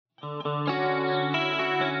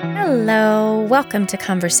Hello, welcome to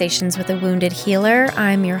Conversations with a Wounded Healer.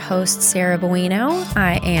 I'm your host, Sarah Bueno.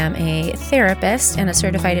 I am a therapist and a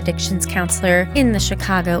certified addictions counselor in the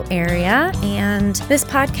Chicago area, and this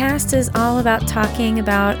podcast is all about talking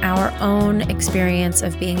about our own experience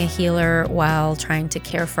of being a healer while trying to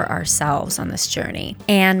care for ourselves on this journey.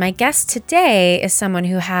 And my guest today is someone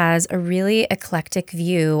who has a really eclectic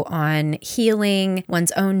view on healing,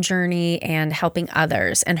 one's own journey, and helping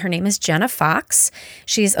others, and her name is Jenna Fox.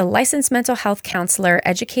 She's a licensed mental health counselor,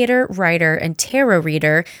 educator, writer, and tarot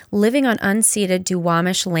reader living on unceded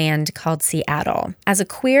Duwamish land called Seattle. As a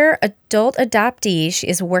queer adult adoptee, she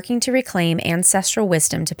is working to reclaim ancestral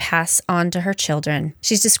wisdom to pass on to her children.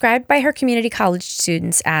 She's described by her community college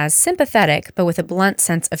students as sympathetic, but with a blunt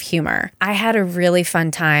sense of humor. I had a really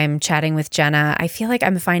fun time chatting with Jenna. I feel like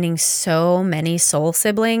I'm finding so many soul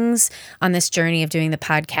siblings on this journey of doing the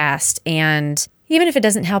podcast, and even if it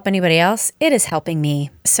doesn't help anybody else, it is helping me.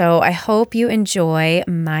 So I hope you enjoy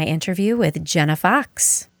my interview with Jenna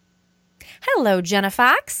Fox. Hello, Jenna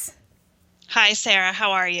Fox. Hi, Sarah.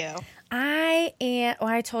 How are you?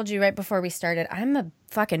 I told you right before we started, I'm a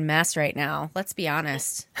fucking mess right now. Let's be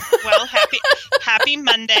honest. Well, happy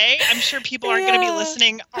Monday. I'm sure people aren't going to be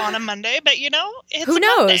listening on a Monday, but it's Who a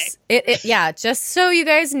knows? Monday. Yeah, just so you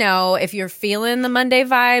guys know, if you're feeling the Monday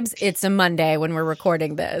vibes, it's a Monday when we're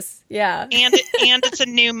recording this. Yeah. And it's a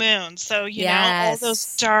new moon. So, all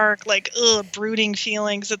those dark, brooding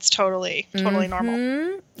feelings, it's totally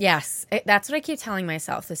normal. Yes. That's what I keep telling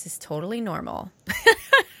myself. This is totally normal.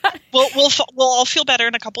 We'll all feel better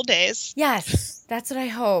in a couple days. Yes. That's what I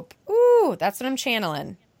hope. Ooh, that's what I'm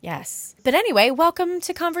channeling. Yes. But anyway, welcome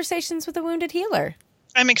to Conversations with a Wounded Healer.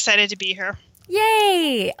 I'm excited to be here.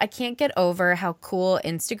 Yay! I can't get over how cool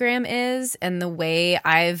Instagram is and the way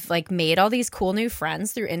I've made all these cool new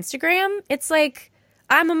friends through Instagram. It's like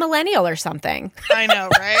I'm a millennial or something. I know,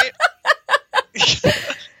 right?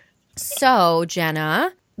 So,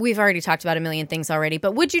 Jenna, we've already talked about a million things already,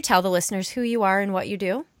 but would you tell the listeners who you are and what you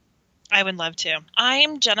do? I would love to.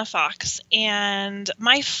 I'm Jenna Fox, and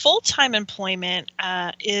my full-time employment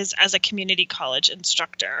is as a community college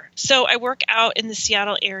instructor. So I work out in the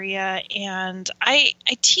Seattle area, and I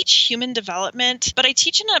teach human development, but I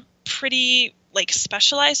teach in a pretty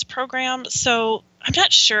specialized program. So I'm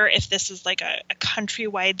not sure if this is a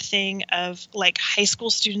countrywide thing of high school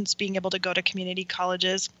students being able to go to community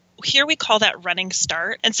colleges. Here we call that running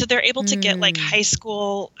start. And so they're able to get high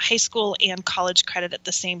school and college credit at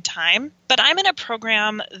the same time. But I'm in a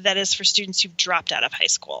program that is for students who've dropped out of high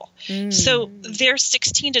school. So they're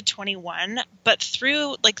 16 to 21, but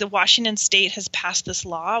through the Washington State has passed this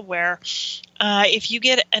law where if you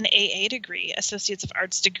get an AA degree, Associates of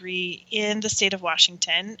Arts degree in the state of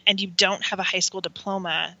Washington, and you don't have a high school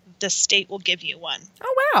diploma, the state will give you one.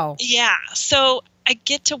 Oh, wow. Yeah. So I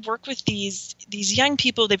get to work with these young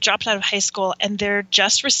people. They've dropped out of high school and they're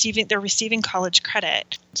receiving college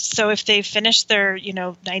credit. So if they finish their,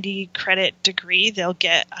 90 credit degree, they'll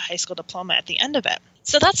get a high school diploma at the end of it.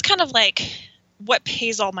 So that's kind of what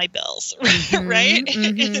pays all my bills, right?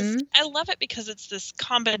 I love it because it's this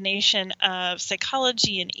combination of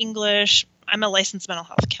psychology and English. I'm a licensed mental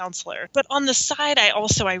health counselor, but on the side,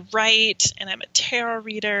 I write, and I'm a tarot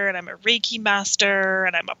reader, and I'm a Reiki master,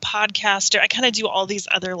 and I'm a podcaster. I kind of do all these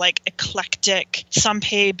other eclectic, some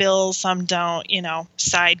pay bills, some don't,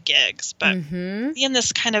 side gigs. But in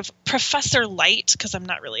this kind of professor light, because I'm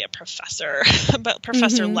not really a professor, but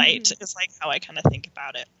professor light is how I kind of think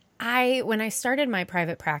about it. When I started my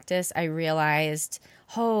private practice, I realized,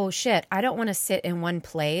 oh shit, I don't want to sit in one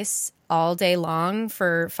place all day long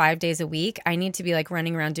for 5 days a week. I need to be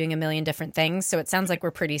running around doing a million different things. So it sounds like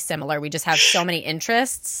we're pretty similar. We just have so many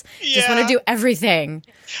interests. Yeah. Just want to do everything.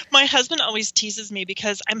 My husband always teases me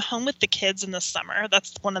because I'm home with the kids in the summer.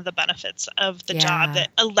 That's one of the benefits of the job that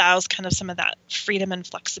allows kind of some of that freedom and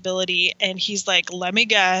flexibility. And he's like, let me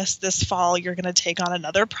guess, this fall you're going to take on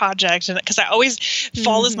another project. And because I always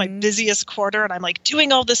fall is my busiest quarter and I'm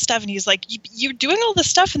doing all this stuff. And he's like, you're doing all this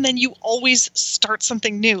stuff. And then you always start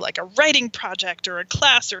something new, like a writing project or a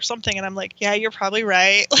class or something. And I'm like, yeah, you're probably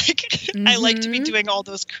right. I like to be doing all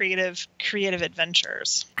those creative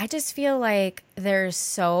adventures. I just feel like there's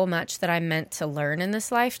so much that I'm meant to learn in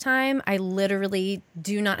this lifetime. I literally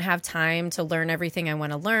do not have time to learn everything I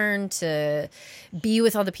want to learn, to be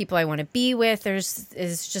with all the people I want to be with. Is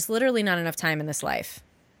just literally not enough time in this life.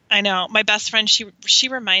 I know. My best friend, she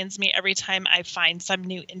reminds me every time I find some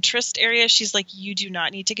new interest area. She's like, "You do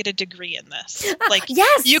not need to get a degree in this. Like,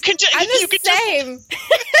 yes, you can I'm the you can same.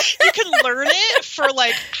 you can learn it for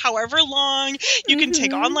like however long. You can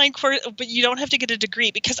take online course, but you don't have to get a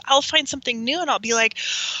degree because I'll find something new and I'll be like,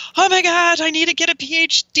 oh my God, I need to get a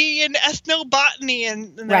PhD in ethnobotany.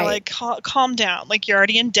 And they're like, calm down. Like you're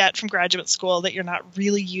already in debt from graduate school that you're not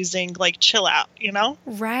really using. Like chill out, you know?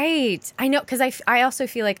 Right. I know, because I also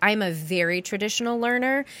feel like I'm a very traditional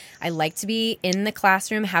learner. I like to be in the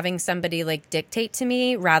classroom having somebody like dictate to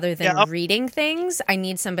me rather than reading things. I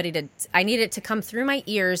need it to come through my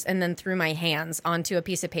ears and then through my hands onto a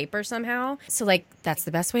piece of paper somehow. So like that's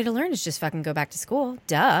the best way to learn is just fucking go back to school.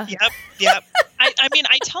 Duh. Yep. I mean,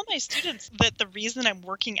 I tell my students that the reason I'm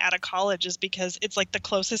working at a college is because it's like the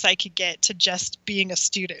closest I could get to just being a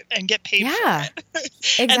student and get paid for it.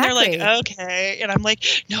 Exactly. And they're like, okay. And I'm like,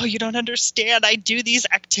 no, you don't understand. I do these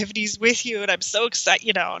activities with you and I'm so excited,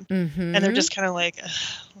 you know. And they're just kind of like,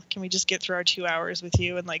 can we just get through our 2 hours with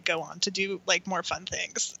you and like go on to do like more fun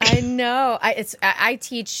things? I know. I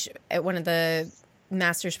teach at one of the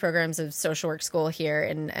master's programs of social work school here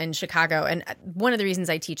in Chicago. And one of the reasons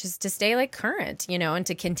I teach is to stay like current, you know, and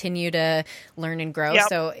to continue to learn and grow.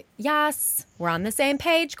 So yes, we're on the same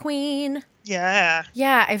page, Queen. Yeah.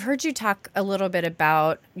 Yeah. I've heard you talk a little bit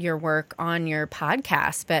about your work on your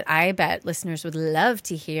podcast, but I bet listeners would love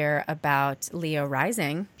to hear about Leo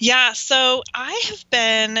Rising. Yeah. So I've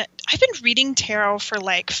been reading tarot for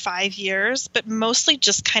like 5 years, but mostly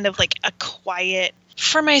just kind of like a quiet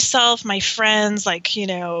for myself, my friends, like, you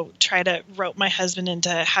know, try to rope my husband into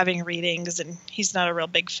having readings and he's not a real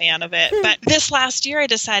big fan of it. But this last year I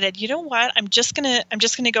decided, you know what, I'm just going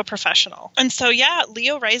to go professional. And so, yeah,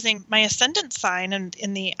 Leo Rising, my ascendant sign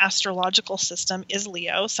in the astrological system is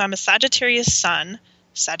Leo. So I'm a Sagittarius sun,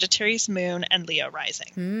 Sagittarius moon, and Leo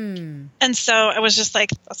rising. And so I was just like,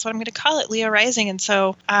 that's what I'm going to call it, Leo rising. And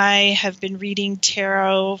so I have been reading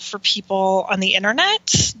tarot for people on the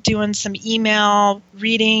internet, doing some email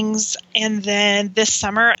readings. And then this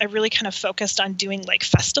summer, I really kind of focused on doing like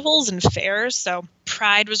festivals and fairs. So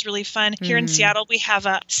Pride was really fun. Here in Seattle, we have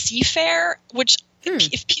a Sea Fair, which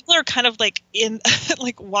if people are kind of like in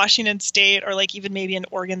like Washington State or like even maybe in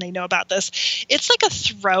Oregon, they know about this. It's like a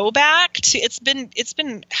throwback to it's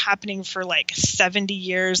been happening for like 70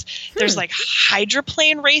 years. There's like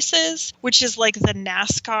hydroplane races, which is like the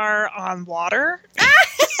NASCAR on water.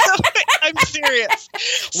 So, I'm serious.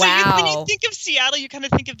 So when you think of Seattle, you kind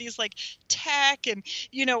of think of these like tech and,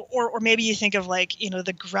 you know, or maybe you think of like, you know,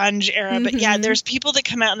 the grunge era. But yeah, there's people that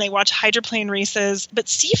come out and they watch hydroplane races. But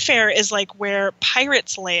Sea Fair is like where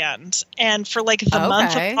pirates land. And for like the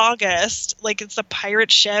month of August, like it's a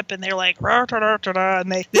pirate ship and they're like, rah, da, da, da, da,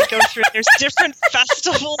 and they go through, there's different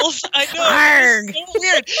festivals. I know. It's so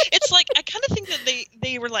weird. It's like, I kind of think that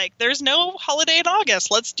they were like, there's no holiday in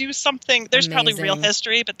August. Let's do something. There's probably real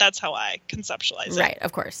history, but that's how I conceptualize it. Right,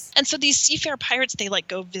 of course. And so these seafair pirates, they like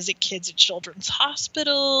go visit kids at Children's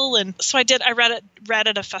Hospital. And so I read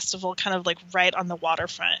at a festival kind of like right on the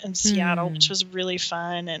waterfront in Seattle, which was really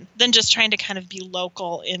fun. And then just trying to kind of be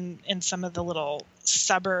local in some of the little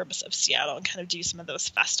suburbs of Seattle and kind of do some of those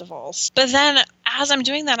festivals. But then as I'm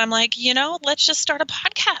doing that, I'm like, you know, let's just start a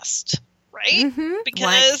podcast, right?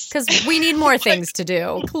 Because we need more things to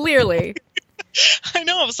do, clearly. I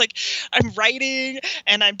know. I was like, I'm writing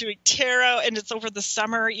and I'm doing tarot and it's over the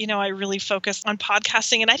summer. You know, I really focused on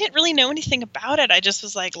podcasting and I didn't really know anything about it. I just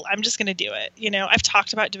was like, I'm just going to do it. You know, I've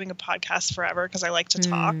talked about doing a podcast forever because I like to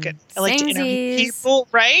talk and I like to interview people,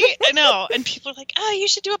 right? I know. And people are like, oh, you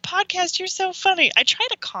should do a podcast. You're so funny. I tried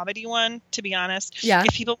a comedy one, to be honest. Yeah.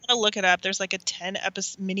 If people want to look it up, there's like a 10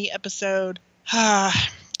 mini episode.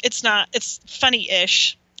 It's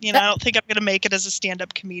funny-ish. You know, I don't think I'm going to make it as a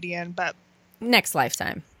stand-up comedian, but next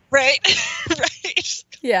lifetime. Right. Right.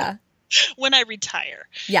 Yeah. When I retire.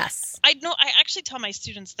 Yes. I actually tell my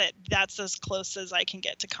students that that's as close as I can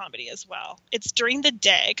get to comedy as well. It's during the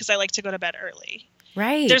day because I like to go to bed early.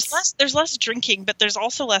 Right. There's less drinking, but there's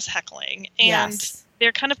also less heckling. And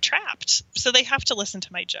they're kind of trapped. So they have to listen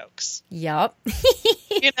to my jokes. Yep.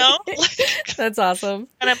 You know? That's awesome.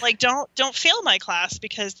 And I'm like, don't fail my class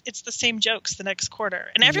because it's the same jokes the next quarter.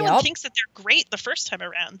 And everyone thinks that they're great the first time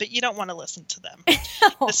around, but you don't want to listen to them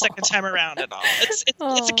the second time around at all. It's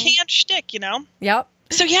a canned shtick, you know? Yep.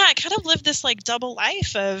 So yeah, I kind of lived this like double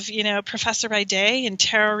life of, you know, professor by day and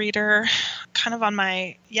tarot reader kind of on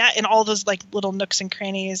my, in all those like little nooks and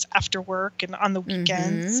crannies after work and on the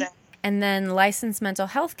weekends. And then licensed mental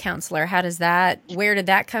health counselor, where did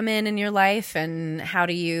that come in your life? And how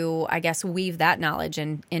do you, I guess, weave that knowledge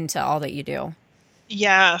into all that you do?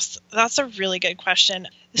 Yes, that's a really good question.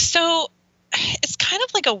 So it's kind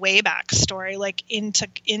of like a way back story, like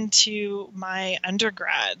into my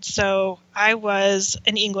undergrad. So I was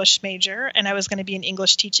an English major, and I was going to be an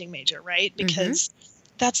English teaching major, right? Because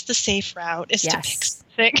that's the safe route, is to pick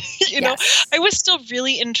something. know, I was still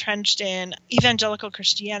really entrenched in evangelical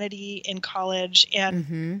Christianity in college,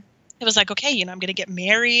 and it was like, okay, I'm going to get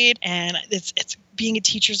married, and it's being a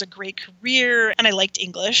teacher is a great career, and I liked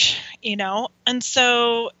English, and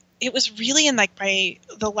so it was really in like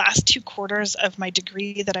the last 2 quarters of my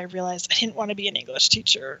degree that I realized I didn't want to be an English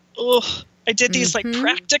teacher. Ugh. I did these like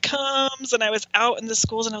practicums, and I was out in the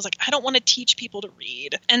schools, and I was like, I don't want to teach people to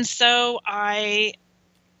read. And so I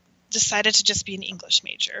decided to just be an English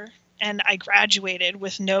major, and I graduated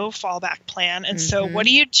with no fallback plan. And so what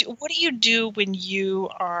do you do when you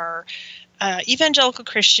are evangelical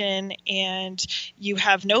Christian and you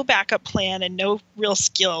have no backup plan and no real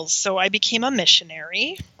skills? So I became a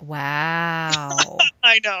missionary. Wow.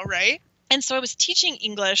 I know, right? And so I was teaching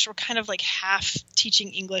English, or kind of like half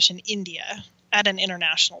teaching English in India at an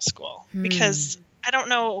international school, because I don't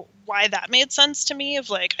know why that made sense to me, of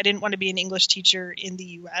like, I didn't want to be an English teacher in the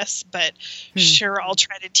US, but sure, I'll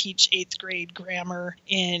try to teach 8th grade grammar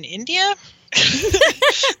in India.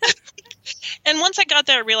 And once I got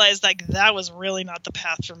there, I realized like that was really not the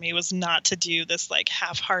path for me, was not to do this like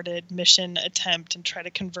half-hearted mission attempt and try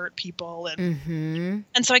to convert people. And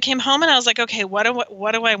so I came home, and I was like, okay, what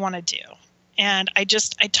do I want to do? And I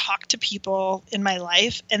talked to people in my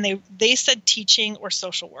life, and they said teaching or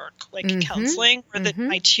social work, like counseling, were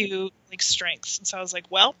my 2 like strengths. And so I was like,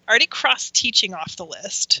 well, I already crossed teaching off the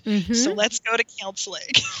list, so let's go to counseling.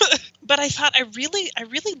 But I thought I really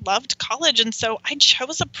loved college, and so I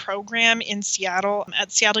chose a program in Seattle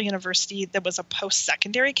at Seattle University that was a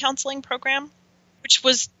post-secondary counseling program, which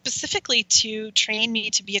was specifically to train me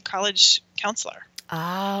to be a college counselor.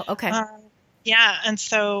 Oh, okay. Yeah. And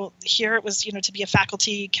so here it was, to be a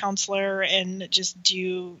faculty counselor and just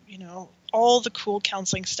do, all the cool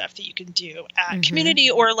counseling stuff that you can do at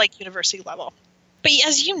community or like university level. But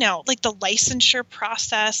as you know, like the licensure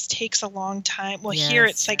process takes a long time. Well, here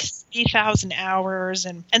it's like 3,000 hours.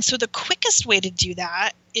 And so the quickest way to do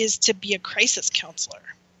that is to be a crisis counselor.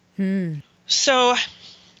 So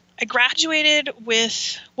I graduated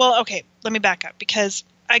with, let me back up, because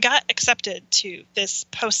I got accepted to this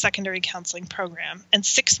post-secondary counseling program, and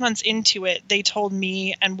 6 months into it, they told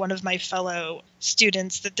me and one of my fellow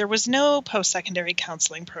students that there was no post-secondary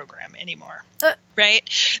counseling program anymore, right?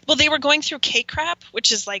 Well, they were going through KCRAP,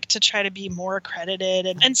 which is like to try to be more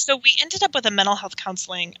accredited. And so we ended up with a mental health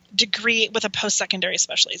counseling degree with a post-secondary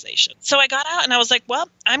specialization. So I got out, and I was like, well,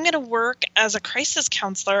 I'm going to work as a crisis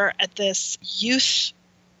counselor at this youth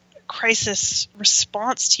crisis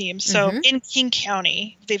response team. So in King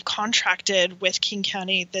County, they've contracted with King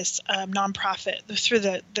County, this nonprofit through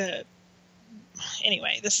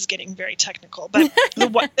anyway, this is getting very technical, but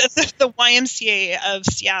the YMCA of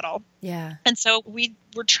Seattle. Yeah. And so we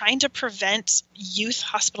were trying to prevent youth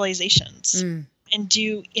hospitalizations and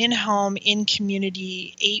do in-home,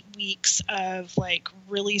 in-community 8 weeks of like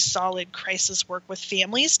really solid crisis work with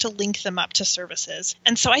families to link them up to services.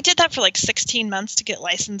 And so I did that for like 16 months to get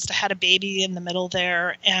licensed. I had a baby in the middle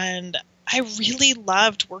there, and I really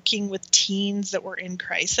loved working with teens that were in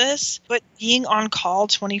crisis, but being on call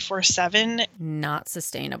 24/7, not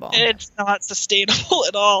sustainable. It's not sustainable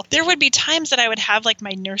at all. There would be times that I would have like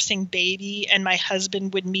my nursing baby, and my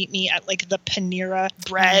husband would meet me at like the Panera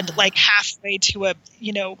Bread, like halfway to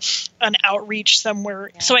an outreach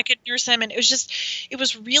somewhere, so I could nurse him. And it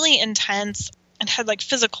was really intense, and had like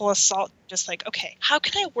physical assault. Just like, okay, how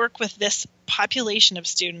can I work with this population of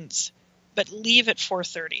students, but leave at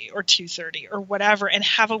 4:30 or 2:30 or whatever, and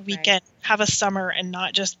have a weekend, have a summer, and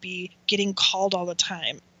not just be getting called all the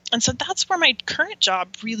time. And so that's where my current job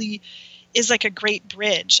really is like a great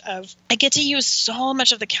bridge of, I get to use so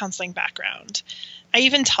much of the counseling background. I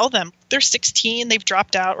even tell them they're 16, they've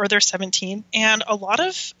dropped out, or they're 17. And a lot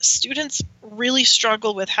of students really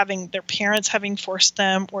struggle with having their parents having forced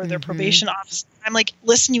them, or their probation officer. I'm like,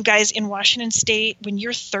 listen, you guys, in Washington State, when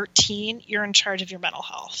you're 13, you're in charge of your mental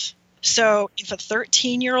health. So if a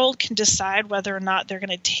 13-year-old can decide whether or not they're going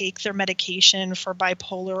to take their medication for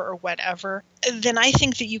bipolar or whatever, then I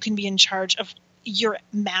think that you can be in charge of your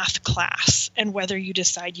math class and whether you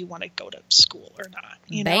decide you want to go to school or not.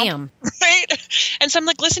 Bam. Right? And so I'm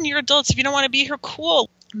like, listen, you're adults. If you don't want to be here, cool.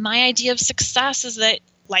 My idea of success is that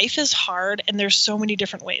life is hard and there's so many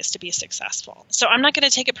different ways to be successful. So I'm not going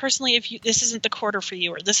to take it personally if this isn't the quarter for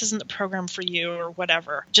you or this isn't the program for you or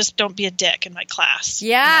whatever. Just don't be a dick in my class.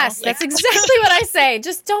 Yes, that's exactly what I say.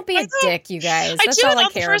 Just don't be a dick, you guys. That's all I care about.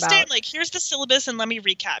 On the first day, like, here's the syllabus and let me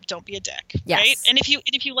recap. Don't be a dick. Yes. Right? And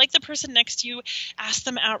if you like the person next to you, ask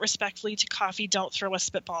them out respectfully to coffee. Don't throw a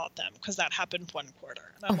spitball at them, because that happened one quarter.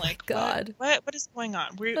 And I'm like, God. What is going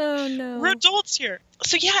on? We're adults here.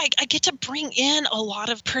 So yeah, I get to bring in a lot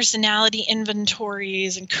of personality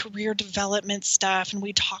inventories and career development stuff. And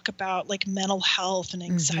we talk about like mental health and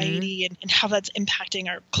anxiety and how that's impacting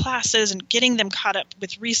our classes and getting them caught up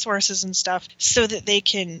with resources and stuff so that they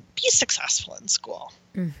can be successful in school.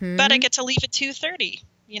 But I get to leave at 2:30,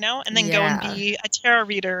 and then go and be a tarot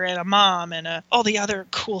reader and a mom and all the other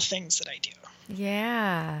cool things that I do.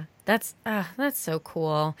 Yeah, that's so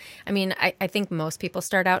cool. I mean, I think most people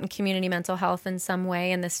start out in community mental health in some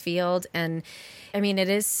way in this field. And I mean, it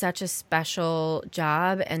is such a special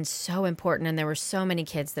job and so important. And there were so many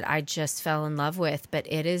kids that I just fell in love with. But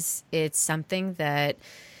it's something that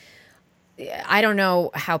I don't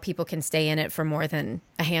know how people can stay in it for more than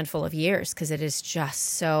a handful of years, because it is just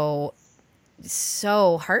so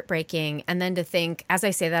heartbreaking. And then to think, as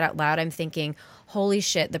I say that out loud, I'm thinking, holy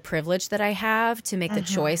shit, the privilege that I have to make the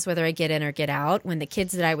choice whether I get in or get out, when the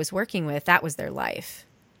kids that I was working with, that was their life.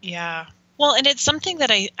 Yeah. Well, and it's something that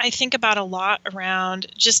I think about a lot around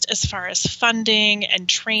just as far as funding and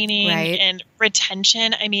training and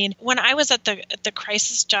retention. I mean, when I was at the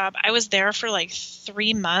crisis job, I was there for like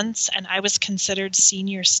 3 months and I was considered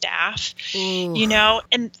senior staff,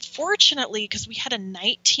 and fortunately, because we had a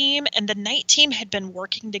night team and the night team had been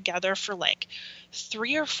working together for like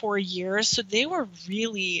 3 or 4 years. So they were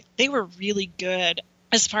really good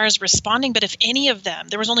as far as responding. But if any of them,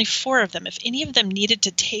 there was only 4 of them, if any of them needed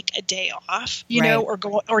to take a day off, or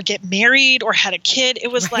go or get married or had a kid,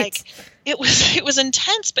 it was like, it was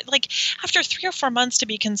intense. But like after 3 or 4 months to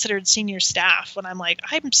be considered senior staff, when I'm like,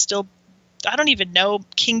 I don't even know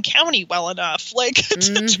King County well enough, like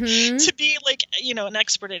to be like, an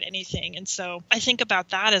expert at anything. And so I think about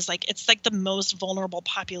that as like, it's like the most vulnerable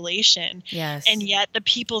population. Yes. And yet the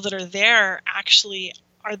people that are there actually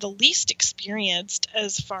are the least experienced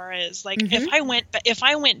as far as like, if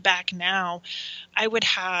I went back now, I would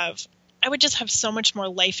just have so much more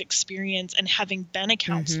life experience, and having been a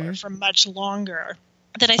counselor for much longer,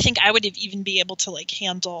 that I think I would even be able to like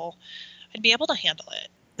I'd be able to handle it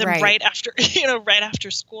right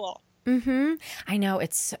after school. I know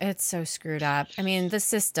it's so screwed up. I mean, the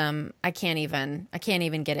system, I can't even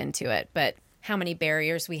get into it, but how many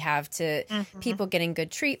barriers we have to people getting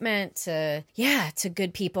good treatment, to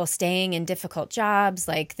good people staying in difficult jobs.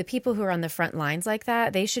 Like the people who are on the front lines like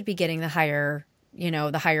that, they should be getting the higher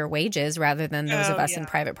wages rather than those of us in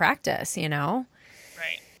private practice, Right.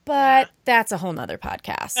 But that's a whole nother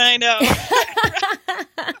podcast. I know.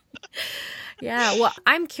 Yeah. Well,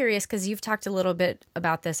 I'm curious because you've talked a little bit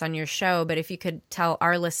about this on your show, but if you could tell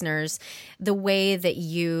our listeners the way that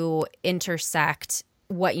you intersect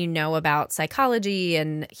what you know about psychology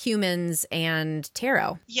and humans and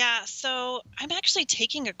tarot. Yeah, so I'm actually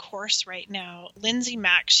taking a course right now. Lindsay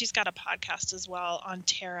Mack, she's got a podcast as well on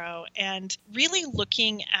tarot, and really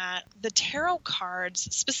looking at the tarot cards,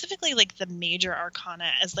 specifically like the major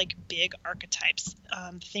arcana, as like big archetypes,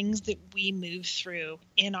 things that we move through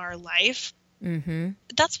in our life.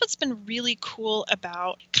 That's what's been really cool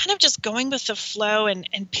about kind of just going with the flow and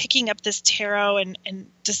picking up this tarot and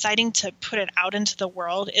deciding to put it out into the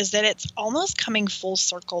world, is that it's almost coming full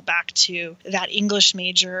circle back to that English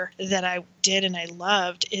major that I did and I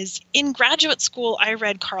loved. Is in graduate school, I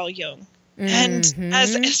read Carl Jung. And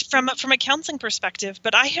as from a counseling perspective,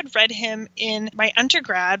 but I had read him in my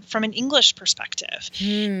undergrad from an English perspective.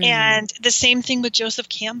 And the same thing with Joseph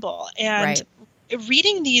Campbell. And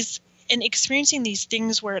reading these and experiencing these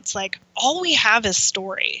things where it's like, all we have is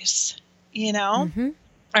stories,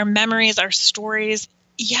 our memories, our stories,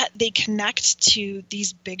 yet they connect to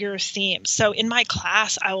these bigger themes. So in my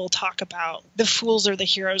class, I will talk about the fool's or the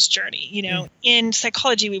hero's journey. In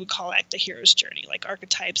psychology, we would call it the hero's journey, like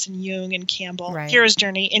archetypes and Jung and Campbell. Hero's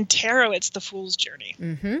journey. In tarot, it's the fool's journey.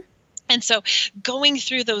 And so going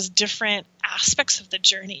through those different aspects of the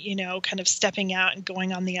journey, kind of stepping out and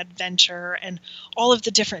going on the adventure, and all of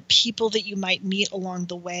the different people that you might meet along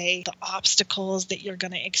the way, the obstacles that you're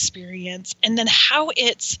going to experience, and then how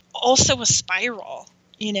it's also a spiral.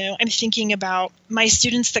 I'm thinking about my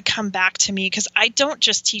students that come back to me, because I don't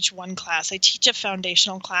just teach one class. I teach a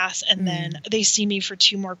foundational class, and then they see me for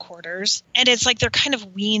 2 more quarters. And it's like they're kind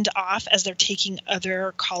of weaned off as they're taking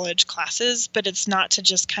other college classes, but it's not to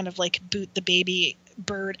just kind of like boot the baby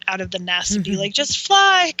bird out of the nest and be like, just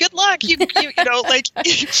fly, good luck. You know, like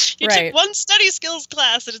you Right. took one study skills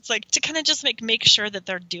class, and it's like to kind of just make sure that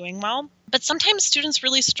they're doing well. But sometimes students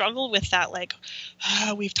really struggle with that, like,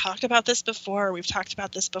 oh, we've talked about this before.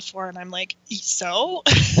 And I'm like, so?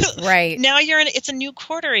 Right. Now it's a new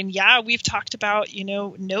quarter. And yeah, we've talked about, you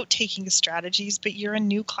know, note-taking strategies, but you're in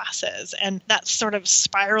new classes. And that sort of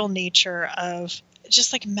spiral nature of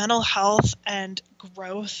just like mental health and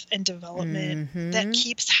growth and development that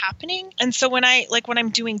keeps happening. And so when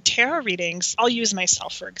I'm doing tarot readings, I'll use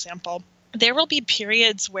myself, for example. There will be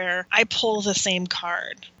periods where I pull the same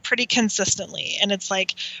card pretty consistently. And it's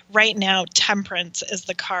like right now, Temperance is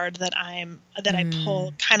the card that I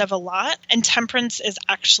pull kind of a lot. And Temperance is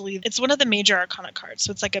actually, it's one of the major arcana cards.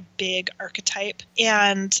 So it's like a big archetype,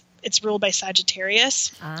 and it's ruled by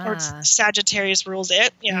Sagittarius, or Sagittarius rules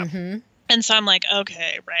it. Yeah. And so I'm like,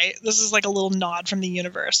 okay, right. This is like a little nod from the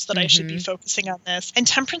universe that I should be focusing on this. And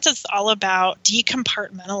Temperance is all about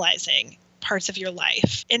decompartmentalizing parts of your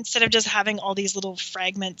life. Instead of just having all these little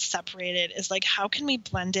fragments separated, is like, how can we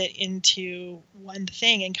blend it into one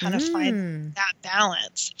thing and kind of find that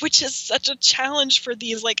balance, which is such a challenge for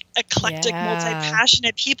these like eclectic,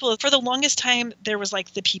 multi-passionate people. For the longest time, there was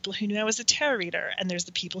like the people who knew I was a tarot reader, and there's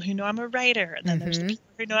the people who know I'm a writer, and then there's the people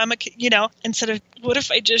who know I'm instead of, what if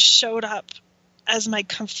I just showed up as my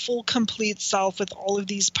full, complete self with all of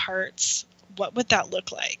these parts? What would that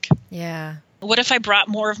look like? Yeah. What if I brought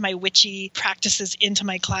more of my witchy practices into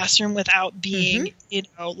my classroom without being,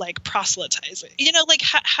 like proselytizing? Like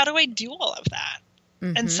how do I do all of that?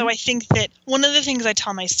 And so I think that one of the things I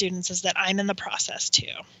tell my students is that I'm in the process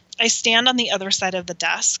too. I stand on the other side of the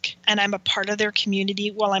desk, and I'm a part of their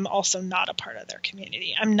community while I'm also not a part of their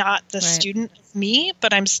community. I'm not the student of me,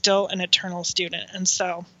 but I'm still an eternal student. And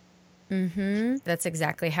so... That's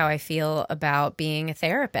exactly how I feel about being a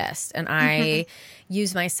therapist. And I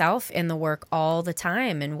use myself in the work all the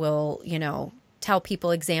time, and will, tell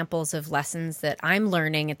people examples of lessons that I'm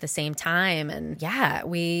learning at the same time. And yeah,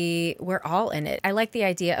 we're all in it. I like the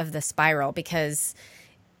idea of the spiral, because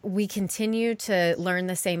we continue to learn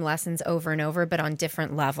the same lessons over and over, but on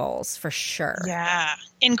different levels, for sure. Yeah.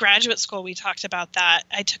 In graduate school, we talked about that.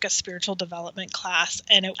 I took a spiritual development class,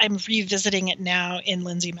 and I'm revisiting it now in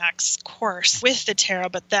Lindsay Mack's course with the tarot.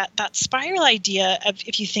 But that spiral idea of,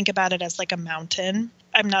 if you think about it as like a mountain,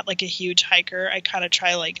 I'm not like a huge hiker. I kind of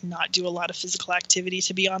try like not do a lot of physical activity,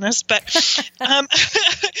 to be honest. But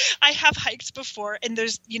I have hiked before, and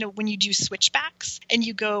there's, when you do switchbacks and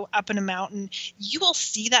you go up in a mountain, you will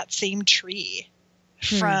see that same tree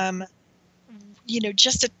from,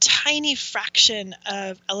 just a tiny fraction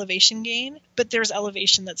of elevation gain. But there's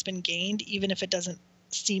elevation that's been gained, even if it doesn't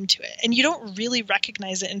seem to it. And you don't really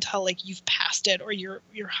recognize it until like you've passed it, or you're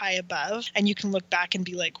high above, and you can look back and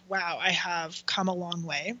be like, wow, I have come a long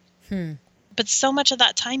way. But so much of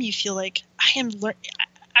that time you feel like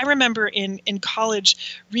I remember in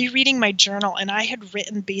college rereading my journal, and I had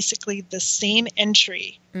written basically the same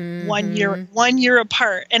entry 1 year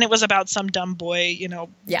apart, and it was about some dumb boy,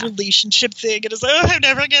 relationship thing, and it's like, oh, I'm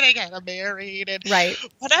never gonna get married and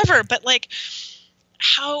whatever. But like,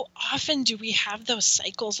 how often do we have those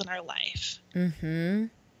cycles in our life where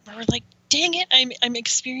we're like, dang it, I'm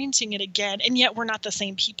experiencing it again, and yet we're not the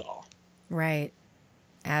same people? Right.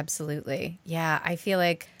 Absolutely. Yeah. I feel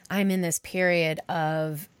like I'm in this period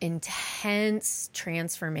of intense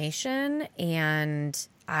transformation, and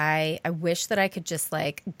I wish that I could just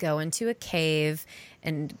like go into a cave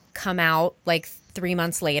and come out like 3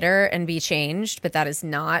 months later and be changed, but that is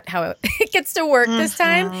not how it gets to work this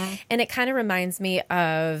time. And it kind of reminds me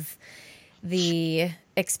of the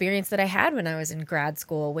experience that I had when I was in grad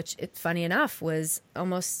school, which, funny enough, it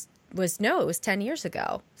was 10 years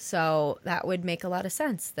ago. So that would make a lot of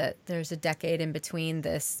sense that there's a decade in between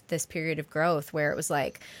this period of growth where it was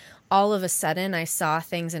like, all of a sudden I saw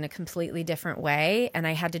things in a completely different way, and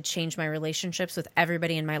I had to change my relationships with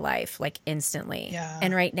everybody in my life, like instantly. Yeah.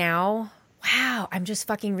 And right now, wow, I'm just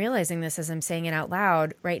fucking realizing this as I'm saying it out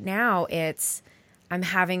loud. Right now, I'm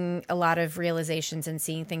having a lot of realizations and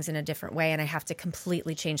seeing things in a different way, and I have to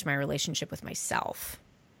completely change my relationship with myself.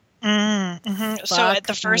 So at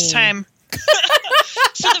the first time,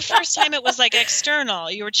 the first time it was like external.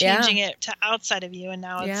 You were changing it to outside of you, and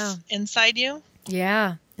now it's inside you.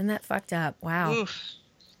 Yeah. Isn't that fucked up? Wow. Ooh,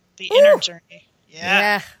 the inner journey.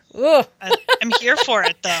 Yeah. I'm here for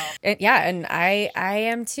it, though. And I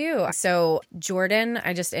am too. So Jordan,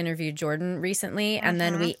 I just interviewed Jordan recently, and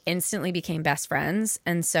then we instantly became best friends.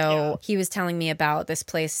 And so he was telling me about this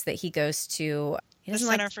place that he goes to. The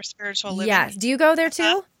Center for Spiritual Living. Yeah. Do you go there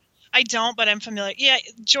too? I don't, but I'm familiar. Yeah,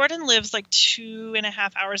 Jordan lives like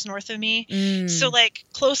 2.5 hours north of me. So like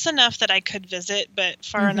close enough that I could visit, but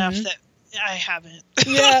far enough that I haven't.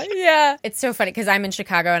 Yeah. It's so funny because I'm in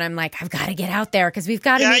Chicago and I'm like, I've got to get out there because we've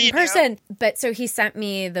got to meet in person. But so he sent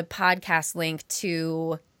me the podcast link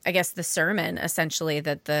to, I guess, the sermon essentially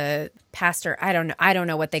that the pastor, I don't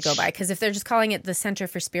know what they go by, because if they're just calling it the Center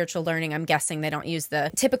for Spiritual Learning, I'm guessing they don't use the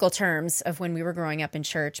typical terms of when we were growing up in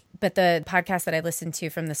church. But the podcast that I listened to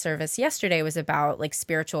from the service yesterday was about like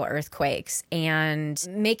spiritual earthquakes and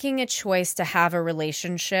making a choice to have a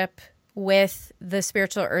relationship with the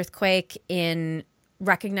spiritual earthquake, in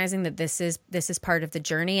recognizing that this is part of the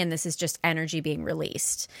journey and this is just energy being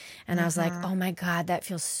released. And I was like, oh my God, that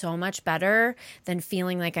feels so much better than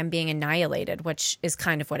feeling like I'm being annihilated, which is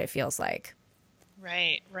kind of what it feels like.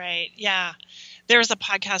 Right. Yeah. There was a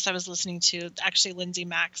podcast I was listening to, actually Lindsay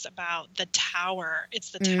Max, about the tower.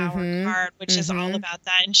 It's the tower card, which is all about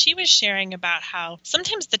that. And she was sharing about how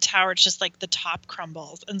sometimes the tower, it's just like the top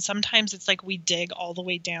crumbles. And sometimes it's like we dig all the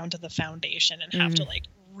way down to the foundation and have to like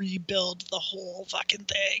rebuild the whole fucking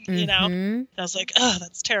thing, you know? And I was like, oh,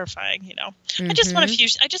 that's terrifying, you know? I just want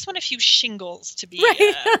a few shingles to be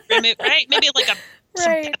removed, right? Maybe like a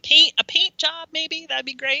paint job, maybe. That'd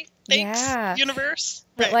be great. Thanks, universe.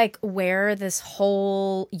 But like where this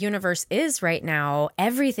whole universe is right now,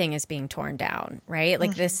 everything is being torn down, right?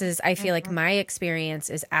 Like this is, I feel like my experience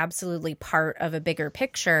is absolutely part of a bigger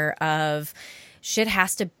picture of shit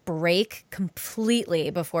has to break completely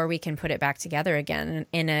before we can put it back together again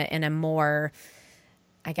in a more,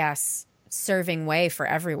 I guess, serving way for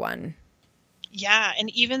everyone. Yeah. And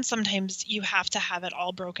even sometimes you have to have it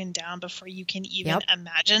all broken down before you can even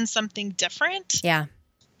imagine something different. Yeah.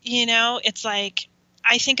 You know, it's like,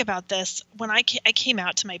 I think about this when I came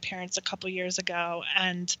out to my parents a couple years ago,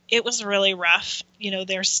 and it was really rough. You know,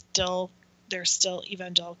 they're still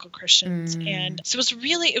evangelical Christians. And so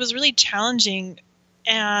it was really challenging.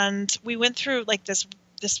 And we went through like this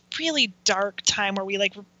really dark time where we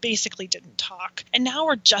like basically didn't talk. And now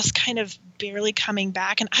we're just kind of barely coming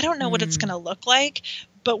back. And I don't know what it's going to look like,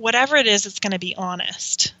 but whatever it is, it's going to be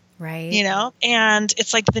honest. Right. You know, and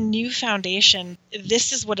it's like the new foundation,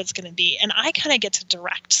 this is what it's going to be. And I kind of get to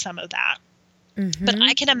direct some of that, but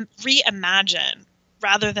I can reimagine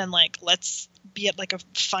rather than like, let's be at like a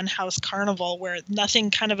fun house carnival where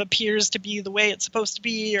nothing kind of appears to be the way it's supposed to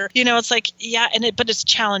be, or, you know, it's like, but it's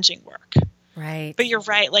challenging work. Right. But you're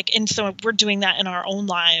right. Like, and so we're doing that in our own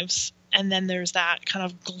lives. And then there's that kind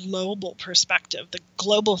of global perspective, the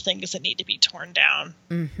global things that need to be torn down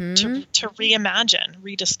to reimagine,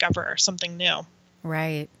 rediscover something new.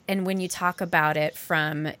 Right. And when you talk about it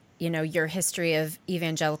from, you know, your history of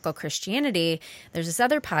evangelical Christianity, there's this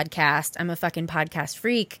other podcast, I'm a fucking podcast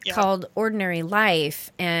freak, called Ordinary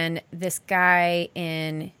Life. And this guy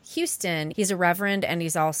in Houston, he's a reverend and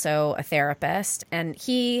he's also a therapist. And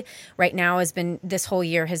he right now this whole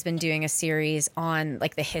year has been doing a series on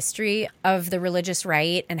like the history of the religious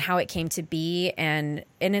right and how it came to be. And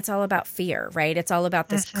it's all about fear, right? It's all about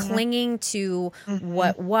this clinging to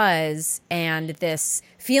what was, and this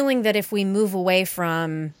feeling that if we move away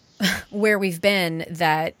from where we've been,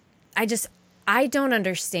 that I don't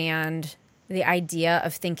understand the idea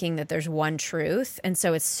of thinking that there's one truth. And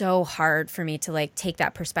so it's so hard for me to like take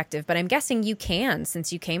that perspective, but I'm guessing you can,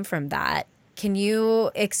 since you came from that. Can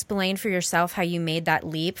you explain for yourself how you made that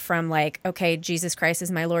leap from like, okay, Jesus Christ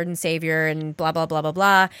is my Lord and Savior and blah, blah, blah, blah,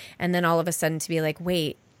 blah. And then all of a sudden to be like,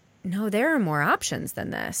 wait, no, there are more options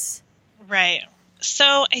than this. Right.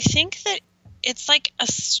 So I think that it's like a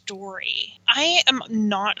story. I am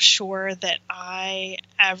not sure that I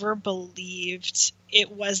ever believed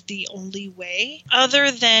it was the only way,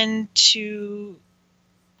 other than to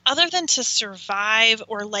survive,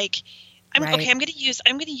 or like I'm going to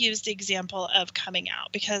use the example of coming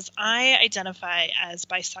out, because I identify as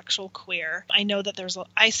bisexual queer. I know that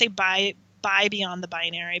I say bi beyond the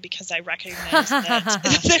binary, because I recognize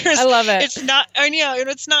that I love it. It's not, and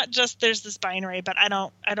it's not just there's this binary, but I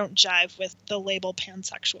don't jive with the label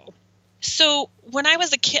pansexual. So when I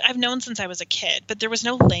was a kid, I've known since I was a kid, but there was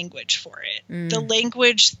no language for it. The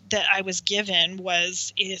language that I was given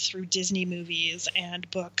was through Disney movies and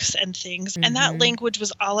books and things. And that language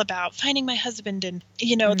was all about finding my husband and,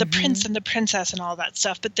 the prince and the princess and all that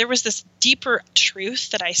stuff. But there was this deeper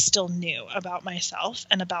truth that I still knew about myself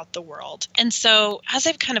and about the world. And so as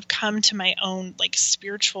I've kind of come to my own like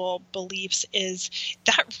spiritual beliefs, is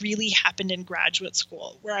that really happened in graduate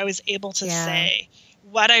school, where I was able to say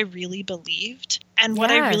what I really believed, and what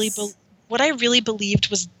I really believed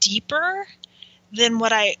was deeper than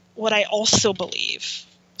what I also believe.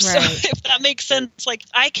 Right. So if that makes sense, like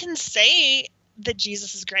I can say that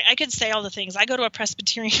Jesus is great. I could say all the things. I go to a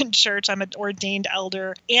Presbyterian church. I'm an ordained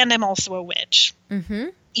elder, and I'm also a witch. Mm-hmm.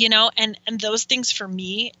 You know, and those things for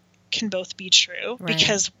me can both be true,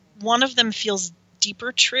 because one of them feels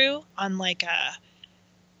deeper true on like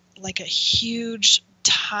a huge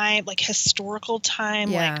time, like historical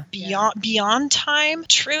time, like beyond time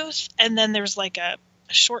truth, and then there's like a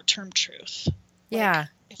short-term truth.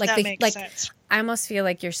 If that makes sense. I almost feel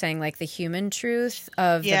like you're saying like the human truth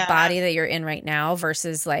of the body that you're in right now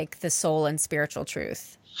versus like the soul and spiritual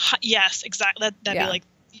truth. Yes, exactly. That'd be like,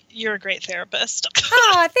 you're a great therapist.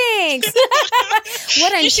 Oh, thanks.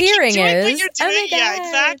 What I'm hearing is, oh my God. Yeah,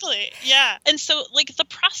 exactly. Yeah. And so like the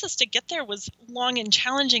process to get there was long and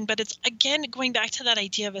challenging, but it's again, going back to that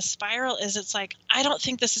idea of a spiral, is it's like, I don't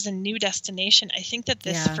think this is a new destination. I think that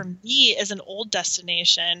this for me is an old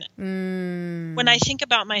destination. When I think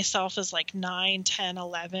about myself as like 9, 10,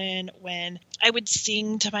 11, when I would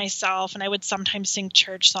sing to myself, and I would sometimes sing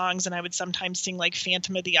church songs, and I would sometimes sing like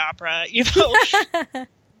Phantom of the Opera, you know,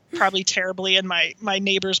 probably terribly, and my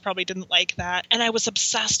neighbors probably didn't like that. And I was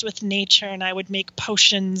obsessed with nature, and I would make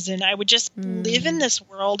potions, and I would just live in this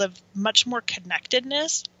world of much more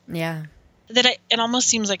connectedness. Yeah. That it almost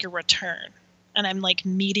seems like a return. And I'm like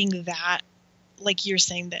meeting that, like you're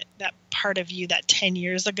saying, that part of you that 10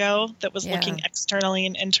 years ago that was looking externally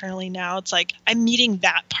and internally now. It's like I'm meeting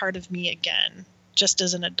that part of me again, just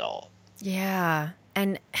as an adult. Yeah.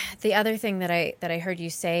 And the other thing that I heard you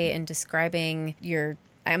say in describing your,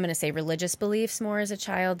 I'm going to say religious beliefs more as a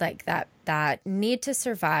child, like that need to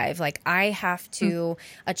survive. Like I have to,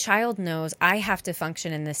 a child knows I have to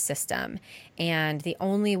function in this system. And the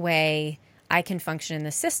only way I can function in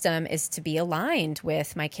the system is to be aligned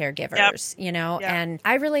with my caregivers, you know, and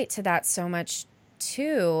I relate to that so much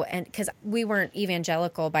too. And because we weren't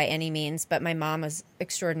evangelical by any means, but my mom was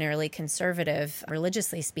extraordinarily conservative,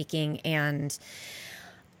 religiously speaking. And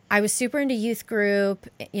I was super into youth group,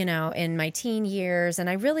 you know, in my teen years, and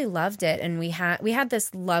I really loved it. And we had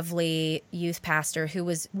this lovely youth pastor who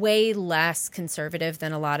was way less conservative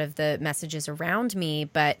than a lot of the messages around me.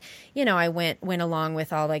 But, you know, I went along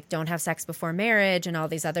with all like don't have sex before marriage and all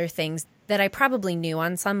these other things that I probably knew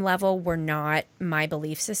on some level were not my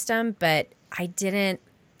belief system, but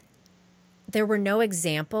there were no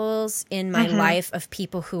examples in my life of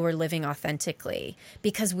people who were living authentically,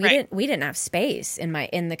 because we didn't have space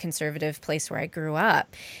in the conservative place where I grew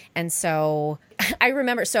up. And so I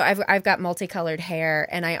remember, so I've got multicolored hair,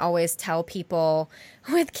 and I always tell people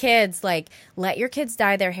with kids, like, let your kids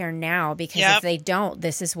dye their hair now, because if they don't,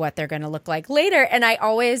 this is what they're going to look like later. And I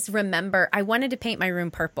always remember I wanted to paint my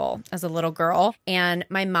room purple as a little girl, and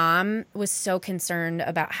my mom was so concerned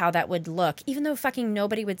about how that would look, even though fucking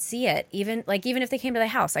nobody would see it. Even if they came to the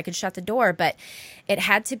house, I could shut the door, but it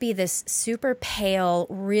had to be this super pale,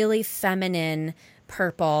 really feminine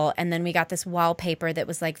purple. And then we got this wallpaper that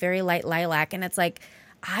was like very light lilac. And it's like,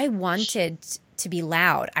 I wanted to be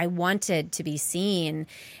loud. I wanted to be seen.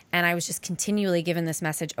 And I was just continually given this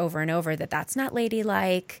message over and over that that's not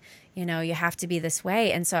ladylike. You know, you have to be this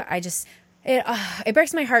way. And so it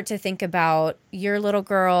breaks my heart to think about your little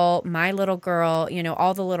girl, my little girl, you know,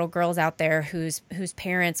 all the little girls out there whose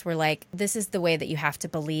parents were like, this is the way that you have to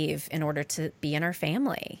believe in order to be in our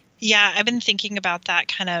family. Yeah, I've been thinking about that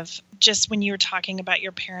kind of just when you were talking about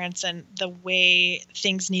your parents and the way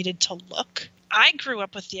things needed to look. I grew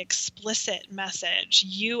up with the explicit message,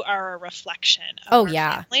 you are a reflection of our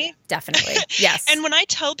family. Definitely. Yes. And when I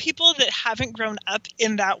tell people that haven't grown up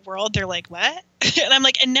in that world, they're like, what? And I'm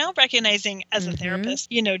like, and now recognizing as a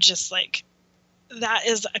therapist, you know, just like, that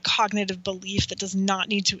is a cognitive belief that does not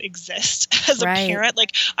need to exist as a parent.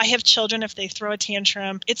 Like, I have children, if they throw a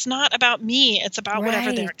tantrum, it's not about me. It's about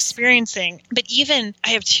whatever they're experiencing. But even I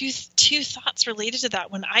have two thoughts related to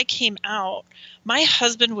that. When I came out, my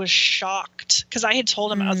husband was shocked because I had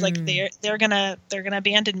told him, I was like, they're gonna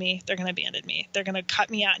abandon me. They're gonna abandon me. They're gonna cut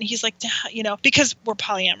me out. And he's like, you know, because we're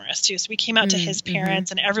polyamorous too. So we came out to his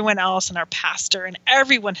parents and everyone else and our pastor, and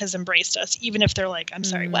everyone has embraced us, even if they're like, I'm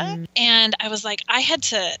sorry, what? And I was like,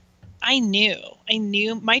 I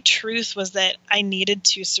knew my truth was that I needed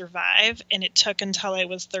to survive. And it took until I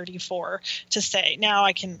was 34 to say, now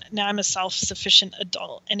I'm a self-sufficient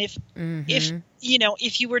adult. And if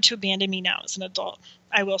you were to abandon me now as an adult,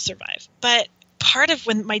 I will survive. But part of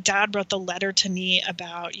when my dad wrote the letter to me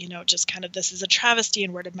about, you know, just kind of this is a travesty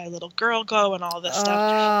and where did my little girl go and all this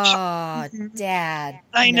stuff. Oh, Dad.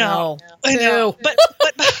 I know. I know. But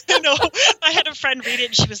you know, I had a friend read it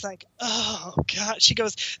and she was like, oh God, she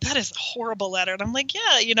goes, that is a horrible letter. And I'm like,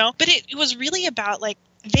 yeah, you know, but it was really about like,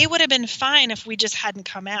 they would have been fine if we just hadn't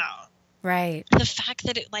come out. Right. The fact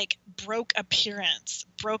that it like broke appearance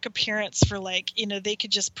for like, they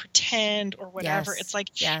could just pretend or whatever. Yes. It's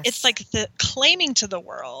like, Yes. it's like the claiming to the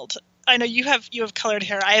world. I know you have colored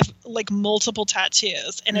hair. I have like multiple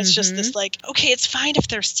tattoos, and it's just this like, okay, it's fine if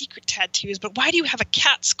they're secret tattoos, but why do you have a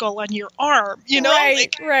cat skull on your arm? Right,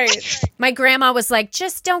 right. My grandma was like,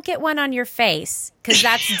 just don't get one on your face, because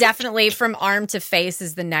that's definitely from arm to face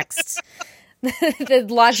is the next, the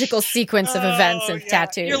logical sequence of events of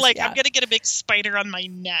tattoos. You're like, I'm going to get a big spider on my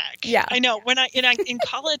neck. Yeah. I know. When in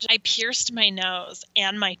college, I pierced my nose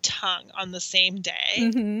and my tongue on the same day.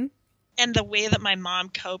 Mm-hmm. And the way that my mom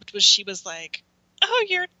coped was she was like, oh,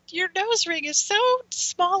 your nose ring is so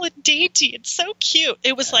small and dainty. It's so cute.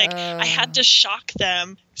 It was like I had to shock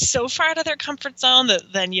them so far out of their comfort zone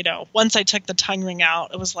that then, once I took the tongue ring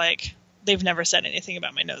out, it was like they've never said anything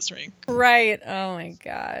about my nose ring. Right. Oh, my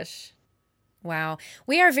gosh. Wow.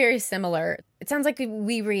 We are very similar. It sounds like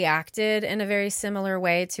we reacted in a very similar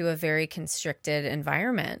way to a very constricted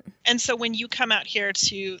environment. And so when you come out here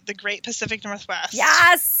to the Great Pacific Northwest.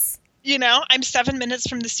 Yes. I'm 7 minutes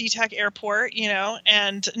from the SeaTac airport,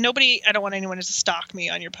 and I don't want anyone to stalk me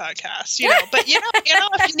on your podcast, but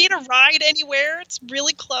if you need a ride anywhere, it's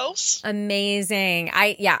really close. Amazing.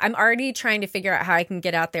 I'm already trying to figure out how I can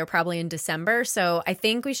get out there probably in December. So I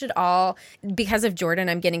think we should all, because of Jordan,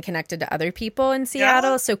 I'm getting connected to other people in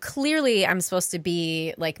Seattle. Yeah. So clearly I'm supposed to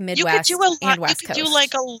be like Midwest and West Coast. You could do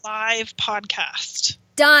like a live podcast.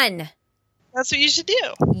 Done. That's what you should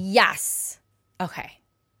do. Yes. Okay.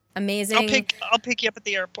 Amazing. I'll pick you up at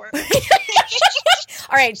the airport. All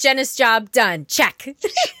right, Jenna's job done. Check.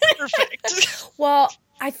 Perfect. Well,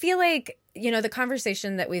 I feel like, the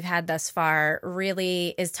conversation that we've had thus far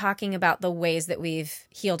really is talking about the ways that we've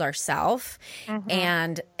healed ourselves. Mm-hmm.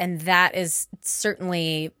 And that is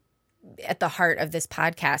certainly at the heart of this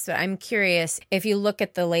podcast. But I'm curious, if you look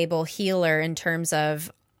at the label healer in terms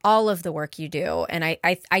of all of the work you do, and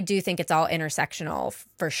I do think it's all intersectional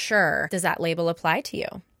for sure, does that label apply to you?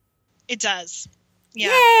 It does. Yeah.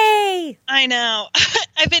 Yay! I know.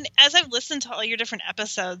 As I've listened to all your different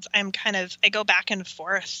episodes, I go back and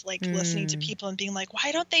forth, like listening to people and being like,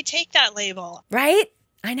 why don't they take that label? Right?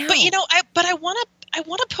 I know. But I want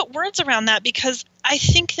to put words around that, because I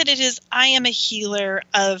think that I am a healer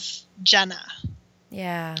of Jenna.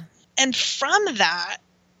 Yeah. And from that,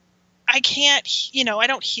 I can't, I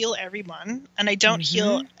don't heal everyone, and I don't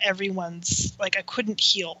heal everyone's, like, I couldn't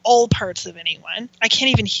heal all parts of anyone. I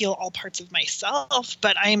can't even heal all parts of myself,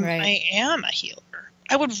 but I am a healer.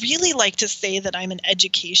 I would really like to say that I'm an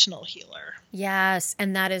educational healer. Yes,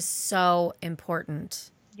 and that is so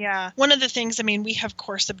important. Yeah. One of the things, we have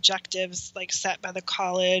course objectives like set by the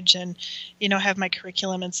college and, have my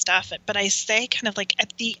curriculum and stuff, but I say kind of like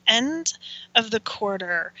at the end of the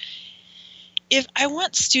quarter, if I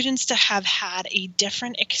want students to have had a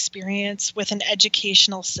different experience with an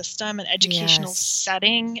educational system, an educational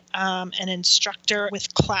setting, an instructor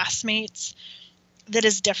with classmates that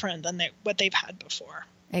is different than what they've had before.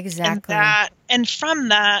 Exactly. And from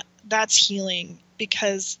that, that's healing,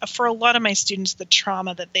 because for a lot of my students, the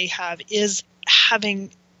trauma that they have is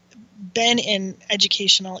having been in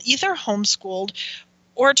educational, either homeschooled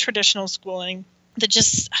or traditional schooling, that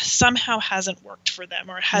just somehow hasn't worked for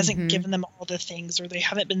them, or hasn't given them all the things, or they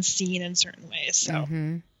haven't been seen in certain ways. So,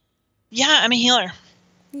 yeah, I'm a healer.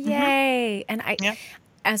 Yay. And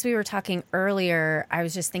as we were talking earlier, I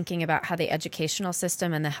was just thinking about how the educational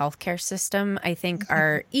system and the healthcare system, I think,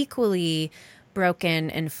 are equally broken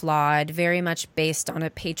and flawed, very much based on a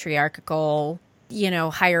patriarchal,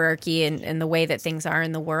 hierarchy and the way that things are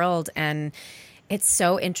in the world. And it's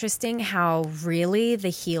so interesting how really the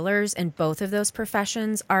healers in both of those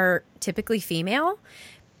professions are typically female,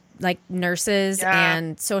 like nurses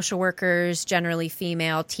and social workers, generally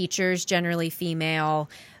female, teachers, generally female,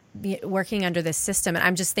 working under this system. And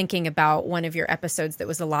I'm just thinking about one of your episodes that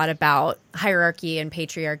was a lot about hierarchy and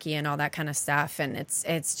patriarchy and all that kind of stuff. And it's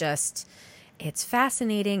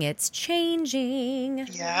fascinating. It's changing.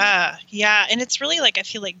 Yeah. Yeah. And it's really I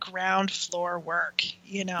feel like ground floor work,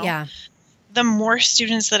 Yeah. The more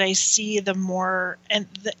students that I see, the more, and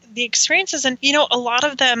the experiences, and, a lot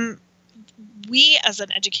of them, we as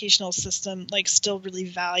an educational system, still really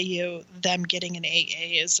value them getting an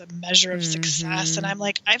AA as a measure of success. And I'm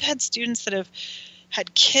like, I've had students that have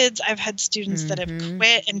had kids. I've had students that have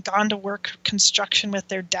quit and gone to work construction with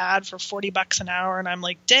their dad for $40 an hour. And I'm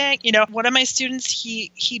like, dang, one of my students,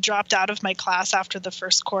 he dropped out of my class after the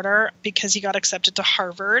first quarter because he got accepted to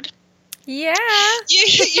Harvard. Yeah.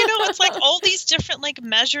 It's like all these different like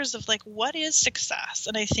measures of like what is success.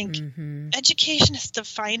 And I think education has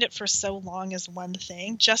defined it for so long as one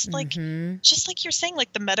thing, just like you're saying,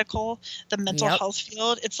 like the mental health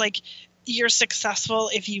field. It's like you're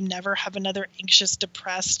successful if you never have another anxious,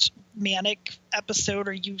 depressed, manic episode,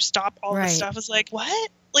 or you stop all this stuff. It's like,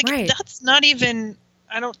 what? Like that's not even,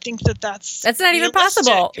 I don't think that's not even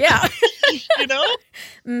possible. Yeah.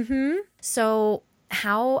 So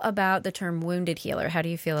how about the term wounded healer? How do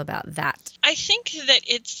you feel about that? I think that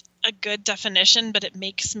it's a good definition, but it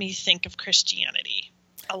makes me think of Christianity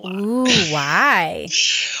a lot. Ooh, why?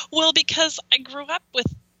 Well, because I grew up with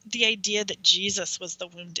the idea that Jesus was the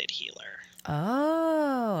wounded healer.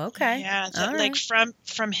 Oh, okay. Yeah, that, like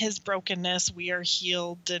from his brokenness we are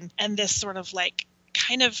healed, and this sort of like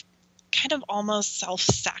kind of almost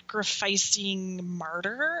self-sacrificing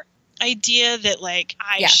martyr idea that like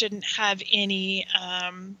I shouldn't have any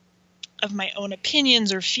of my own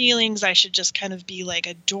opinions or feelings. I should just kind of be like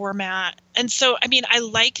a doormat. And so, I mean, I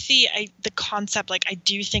like the concept. Like, I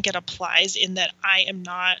do think it applies in that I am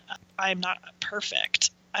not perfect.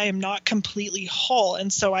 I am not completely whole.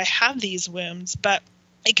 And so I have these wounds, but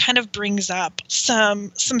it kind of brings up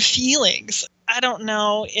some feelings. I don't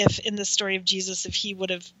know if in the story of Jesus, if he would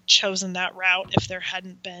have chosen that route, if there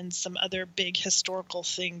hadn't been some other big historical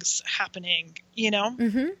things happening, I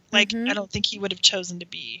don't think he would have chosen to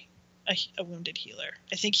be a wounded healer.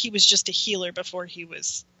 I think he was just a healer before he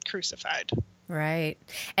was crucified. Right.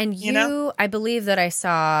 And I believe that I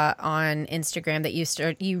saw on Instagram that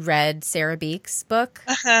you read Sarah Beek's book.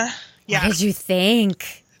 Yeah. What did you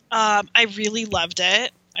think? I really loved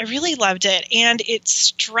it. And it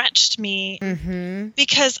stretched me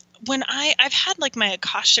because when I've had like my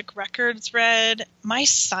Akashic records read, my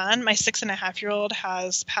son, my 6.5-year-old,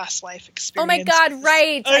 has past life experience. Oh my God,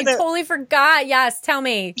 right. I totally forgot. Yes, tell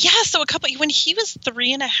me. Yeah, so when he was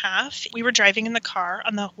 3.5, we were driving in the car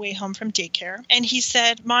on the way home from daycare, and he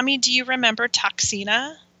said, "Mommy, do you remember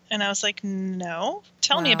Taxina?" And I was like, "No,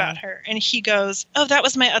 tell me about her." And he goes, "Oh, that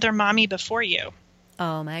was my other mommy before you."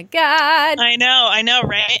 Oh my God. I know,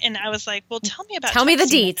 right? And I was like, well, tell me the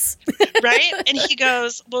deets. Right? And he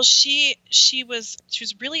goes, well, she was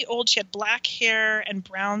really old. She had black hair and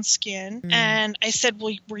brown skin. And I said,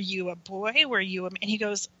 well, were you a boy? And he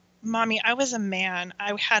goes, Mommy, I was a man.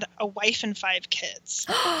 I had a wife and 5 kids.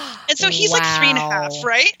 And so he's like 3.5,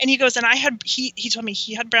 right? And he goes, and he told me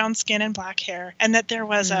he had brown skin and black hair, and that there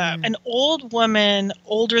was an old woman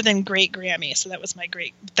older than great Grammy. So that was my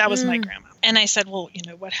grandma. And I said, well,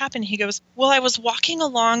 what happened? He goes, well, I was walking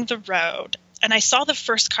along the road and I saw the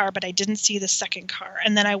first car, but I didn't see the second car.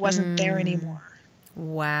 And then I wasn't there anymore.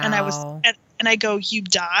 Wow. And I go, you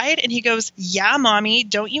died? And he goes, yeah, Mommy.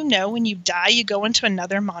 Don't you know when you die, you go into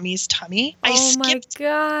another mommy's tummy? My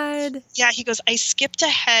God. Yeah, he goes, I skipped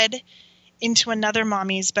ahead into another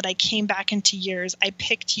mommy's, but I came back into yours. I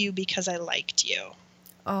picked you because I liked you.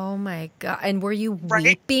 Oh my God. And were you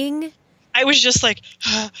weeping? I was just like,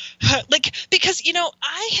 because,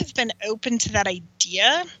 I have been open to that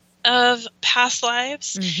idea of past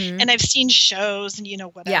lives, and I've seen shows and,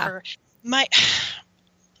 whatever. Yeah.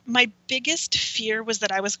 My biggest fear was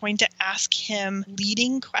that I was going to ask him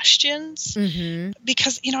leading questions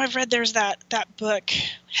because, I've read there's that book,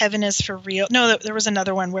 Heaven is for Real. No, there was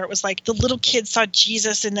another one where it was like the little kid saw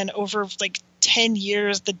Jesus, and then over like 10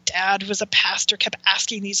 years, the dad who was a pastor kept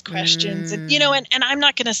asking these questions. And, and I'm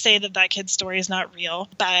not going to say that kid's story is not real,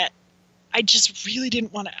 but I just really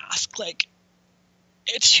didn't want to ask like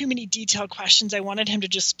too many detailed questions. I wanted him to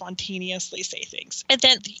just spontaneously say things. And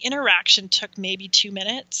then the interaction took maybe 2.5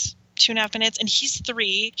 minutes, and he's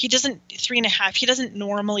 3. 3.5. He doesn't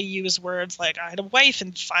normally use words like I had a wife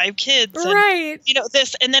and 5 kids. And, right.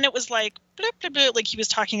 This. And then it was like, blah, blah, blah, like he was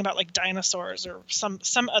talking about like dinosaurs or some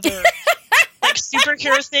other like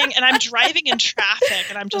superhero thing. And I'm driving in traffic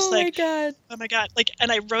and I'm just oh my God. Like,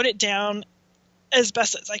 and I wrote it down as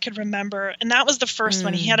best as I could remember. And that was the first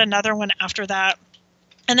one. He had another one after that.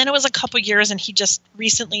 And then it was a couple years, and he just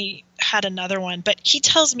recently had another one. But he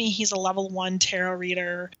tells me he's a level 1 tarot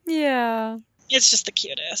reader. Yeah. It's just the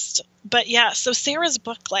cutest. But yeah, so Sarah's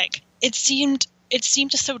book, like, it seemed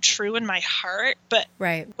so true in my heart. But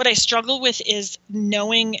what I struggle with is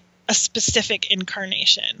knowing a specific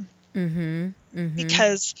incarnation.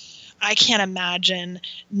 Because I can't imagine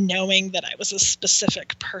knowing that I was a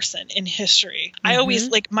specific person in history. I always,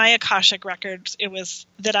 like, my Akashic records, it was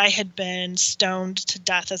that I had been stoned to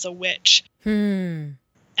death as a witch. And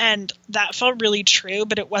that felt really true,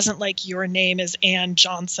 but it wasn't like your name is Ann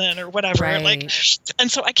Johnson or whatever. Right. Like, and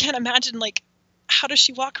so I can't imagine, like, how does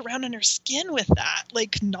she walk around in her skin with that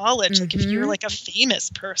like knowledge? Like if you're like a famous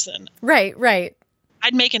person. Right.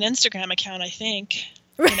 I'd make an Instagram account, I think,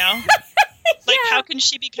 you know? Like, how can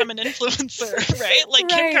she become an influencer, right? Like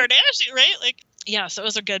Kim Kardashian, right? Like, yeah, so it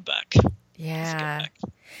was a good book. Yeah.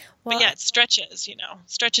 Well, but yeah, it stretches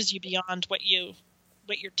you beyond what you're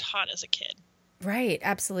taught as a kid. Right.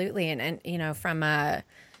 Absolutely. And you know, from a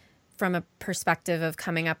perspective of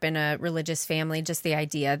coming up in a religious family, just the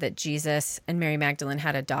idea that Jesus and Mary Magdalene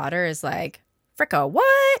had a daughter is like, fricka,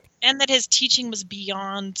 what? And that his teaching was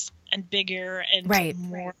beyond and bigger and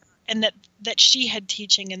more. And that she had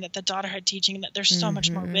teaching and that the daughter had teaching and that there's so much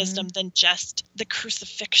more wisdom than just the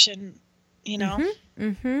crucifixion, you know?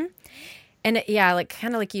 And like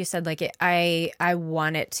kind of like you said, like I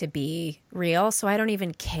want it to be real. So I don't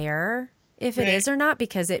even care if it is or not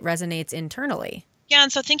because it resonates internally. Yeah.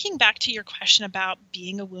 And so thinking back to your question about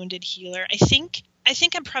being a wounded healer, I think I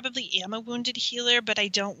probably am a wounded healer, but I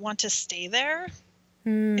don't want to stay there.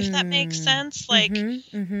 If that makes sense. Like,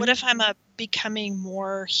 what if I'm becoming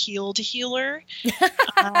more healed healer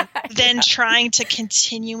than trying to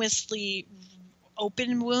continuously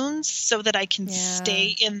open wounds so that I can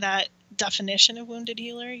stay in that definition of wounded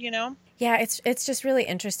healer, you know? Yeah, it's just really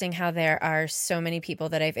interesting how there are so many people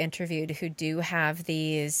that I've interviewed who do have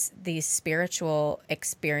these spiritual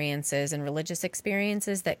experiences and religious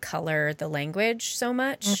experiences that color the language so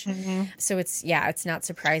much. So it's not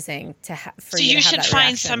surprising for you to have that reaction. So you should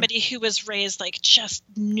find somebody who was raised like just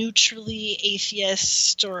neutrally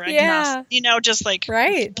atheist or agnostic, you know, just like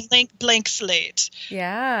blank slate.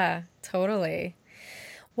 Yeah, totally.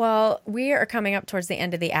 Well, we are coming up towards the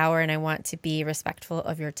end of the hour, and I want to be respectful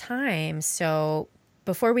of your time. So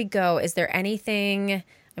before we go, is there anything,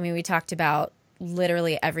 I mean, we talked about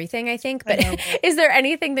literally everything, I think, but is there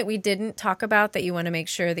anything that we didn't talk about that you want to make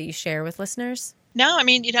sure that you share with listeners? No, I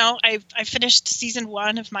mean, you know, I finished season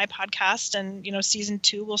 1 of my podcast, and, you know, season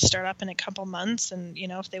 2 will start up in a couple months. And, you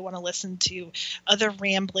know, if they want to listen to other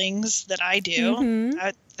ramblings that I do,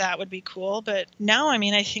 that would be cool. But no, I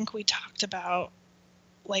mean, I think we talked about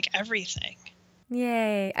like everything.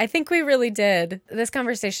 Yay. I think we really did. This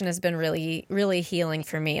conversation has been really, really healing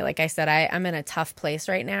for me. Like I said, I'm in a tough place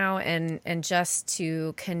right now, and just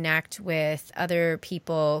to connect with other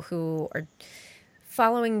people who are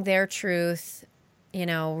following their truth, you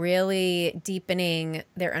know, really deepening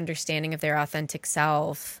their understanding of their authentic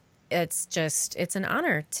self. It's an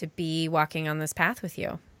honor to be walking on this path with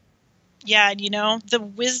you. Yeah. You know, the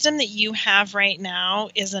wisdom that you have right now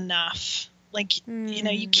is enough. Like, you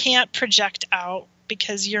know, you can't project out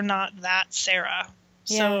because you're not that Sarah.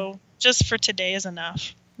 Yeah. So just for today is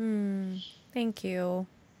enough. Thank you.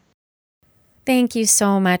 Thank you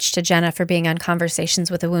so much to Jenna for being on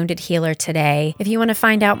Conversations with a Wounded Healer today. If you want to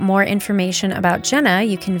find out more information about Jenna,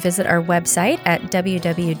 you can visit our website at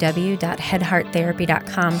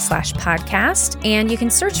www.headhearttherapy.com/podcast. And you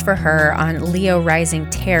can search for her on Leo Rising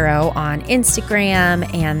Tarot on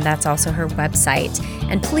Instagram, and that's also her website.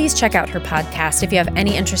 And please check out her podcast if you have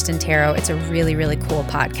any interest in tarot. It's a really, really cool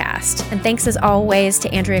podcast. And thanks as always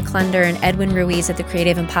to Andrea Klunder and Edwin Ruiz at the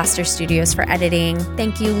Creative Imposter Studios for editing.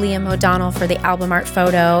 Thank you, Liam O'Donnell, for the album art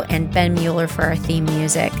photo, and Ben Mueller for our theme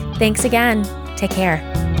music. Thanks again. Take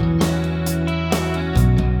care.